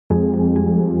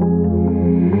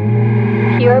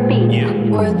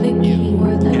PureBeatz or the king.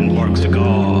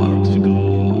 HenBarks4God.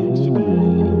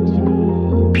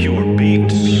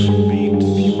 PureBeatz.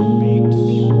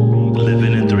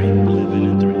 Living in three.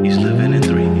 He's living in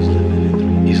three.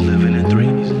 He's living in three.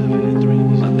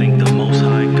 I thank the Most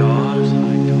High God.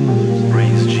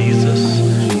 Praise Jesus.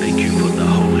 Thank you for the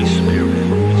Holy Spirit.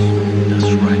 That's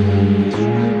right.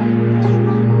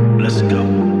 Let's go.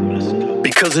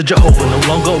 Because of Jehovah, no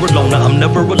longer alone. I'm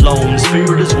never alone. The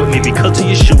Spirit is with me. Because of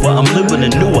Yeshua, I'm living a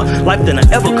newer life than I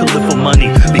ever could live for money.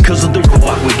 Because of the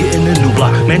Ruach, we're getting a new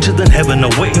block. Mansions in heaven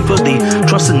are waiting for thee.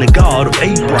 Trusting the God of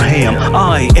Abraham,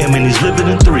 I am, and he's living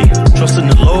in three. Trusting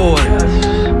the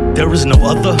Lord, there is no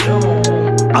other.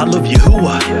 I love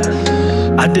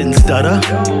Yahuwah, I didn't stutter.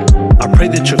 I pray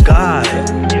that your God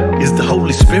is the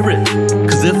Holy Spirit.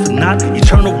 Cause if not,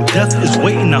 eternal death is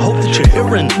waiting. I hope that you're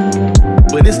hearing.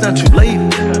 But it's not too late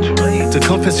to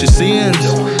confess your sins.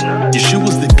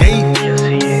 Yeshua's the gate,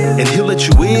 and he'll let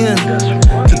you in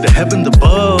to the heaven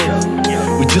above.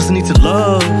 We just need to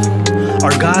love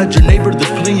our God, your neighbor. There's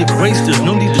plenty of grace, there's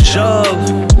no need to shove.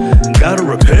 Gotta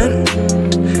repent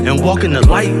and walk in the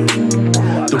light.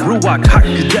 The Ruach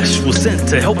HaKodesh was sent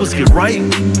to help us get right,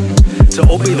 to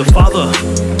obey the Father,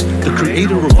 the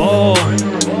creator of all.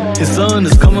 His son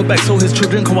is coming back so his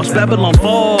children can watch Babylon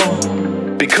fall.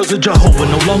 Because of Jehovah,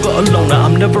 no longer alone.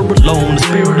 I'm never alone. The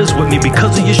Spirit is with me.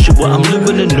 Because of Yeshua, I'm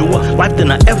living a newer life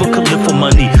than I ever could live for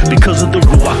money. Because of the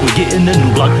Ruach, we're getting a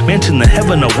new block. Mansion in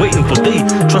heaven are waiting for thee.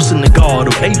 Trusting the God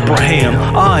of Abraham,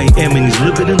 I am, and he's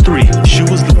living in three.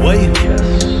 Yeshua's the way.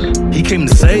 He came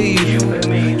to save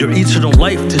your eternal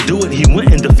life. To do it, he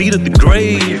went and defeated the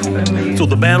grave. So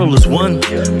the battle is won,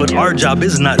 but our job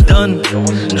is not done.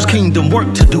 There's kingdom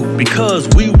work to do because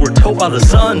we were told by the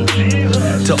Son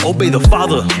to obey the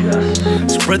Father,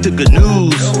 spread the good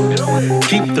news,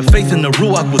 keep the faith in the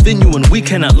Ruach within you, and we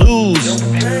cannot lose.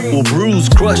 We'll bruise,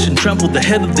 crush, and trample the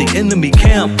head of the enemy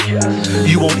camp.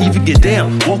 You won't even get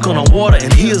damp. Walk on water,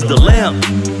 and he is the lamp.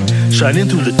 Shining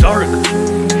through the dark.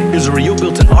 Israel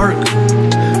built an ark,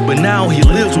 but now he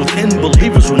lives within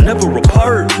believers who are never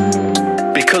apart.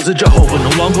 Because of Jehovah, no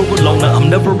longer alone. I'm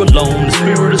never alone. The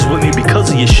Spirit is with me. Because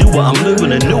of Yeshua, I'm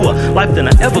living a newer life than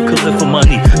I ever could live for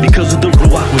money. Because of the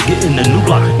Ruach, we're getting a new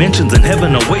block. Mansions in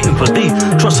heaven are waiting for thee.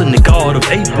 Trusting the God of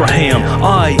Abraham,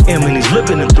 I am, and he's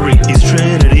living in three. He's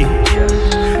Trinity.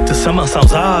 To some it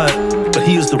sounds odd, but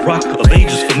he is the rock of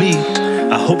ages for me.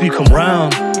 I hope you come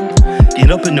round,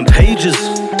 get up in them pages,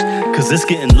 cause it's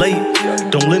getting late.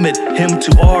 Don't limit him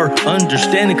to our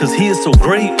understanding, cause he is so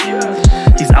great.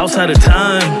 He's outside of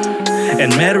time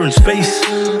and matter and space,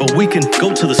 but we can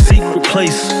go to the secret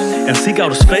place and seek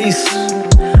out his face.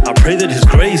 I pray that his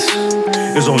grace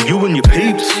is on you and your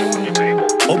peeps.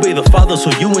 Obey the Father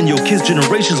so you and your kids'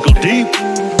 generations go deep.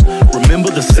 Remember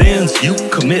the sins you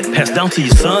commit, pass down to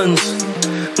your sons,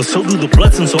 but so do the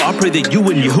blessings. So I pray that you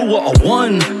and Yahuwah are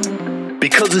one.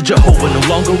 Because of Jehovah, no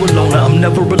longer alone. I'm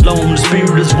never alone. The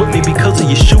Spirit is with me. Because of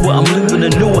Yeshua, I'm living a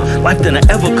newer life than I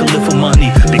ever could live for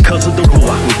money. Because of the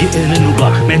Ruach, we're getting a new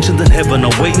block. Mansions in heaven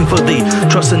are waiting for thee.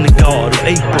 Trusting the God of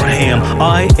Abraham,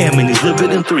 I am, and he's living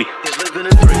in three.